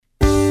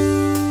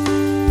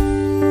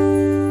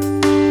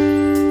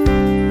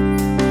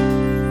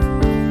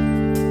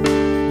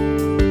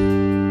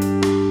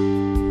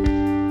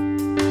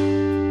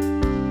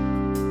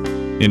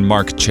In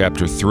Mark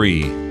chapter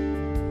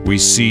 3, we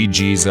see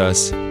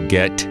Jesus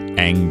get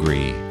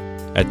angry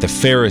at the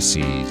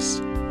Pharisees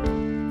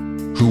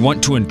who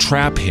want to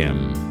entrap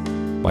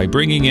him by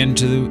bringing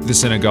into the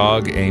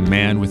synagogue a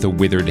man with a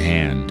withered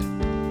hand.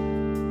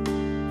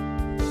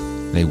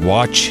 They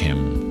watch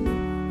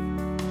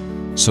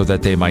him so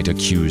that they might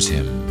accuse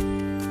him.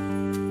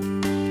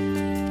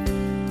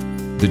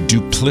 The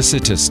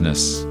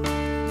duplicitousness,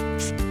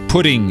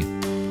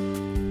 putting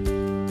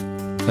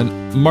a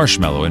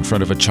marshmallow in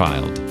front of a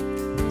child,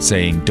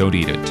 saying, "Don't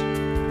eat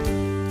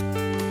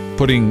it."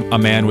 Putting a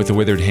man with a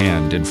withered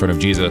hand in front of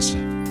Jesus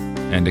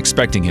and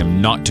expecting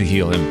him not to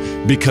heal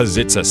him because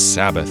it's a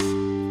Sabbath,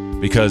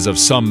 because of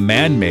some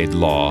man-made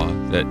law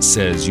that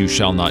says you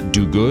shall not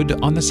do good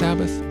on the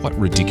Sabbath. What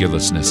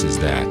ridiculousness is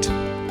that?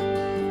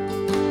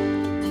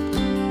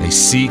 They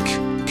seek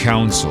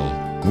counsel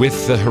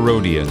with the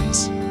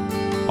Herodians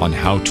on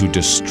how to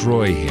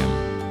destroy him.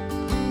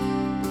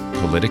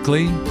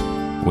 Politically,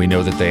 we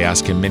know that they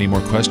ask him many more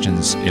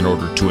questions in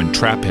order to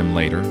entrap him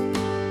later.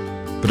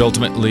 But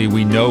ultimately,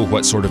 we know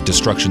what sort of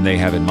destruction they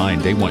have in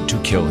mind. They want to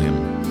kill him.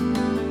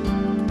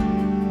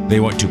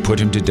 They want to put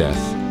him to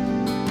death.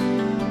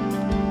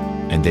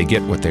 And they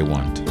get what they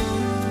want.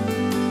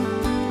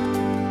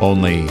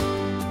 Only,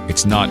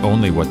 it's not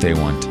only what they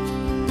want,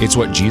 it's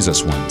what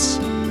Jesus wants.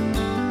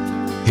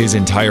 His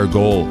entire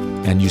goal,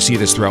 and you see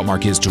this throughout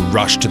Mark, is to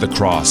rush to the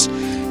cross.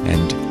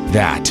 And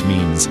that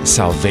means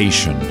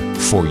salvation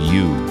for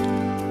you.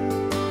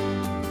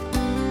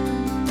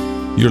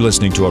 You're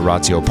listening to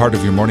Oratio, part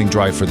of your morning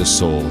drive for the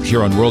soul,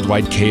 here on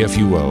Worldwide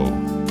KFUO.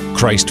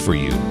 Christ for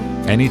you,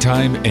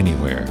 anytime,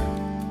 anywhere.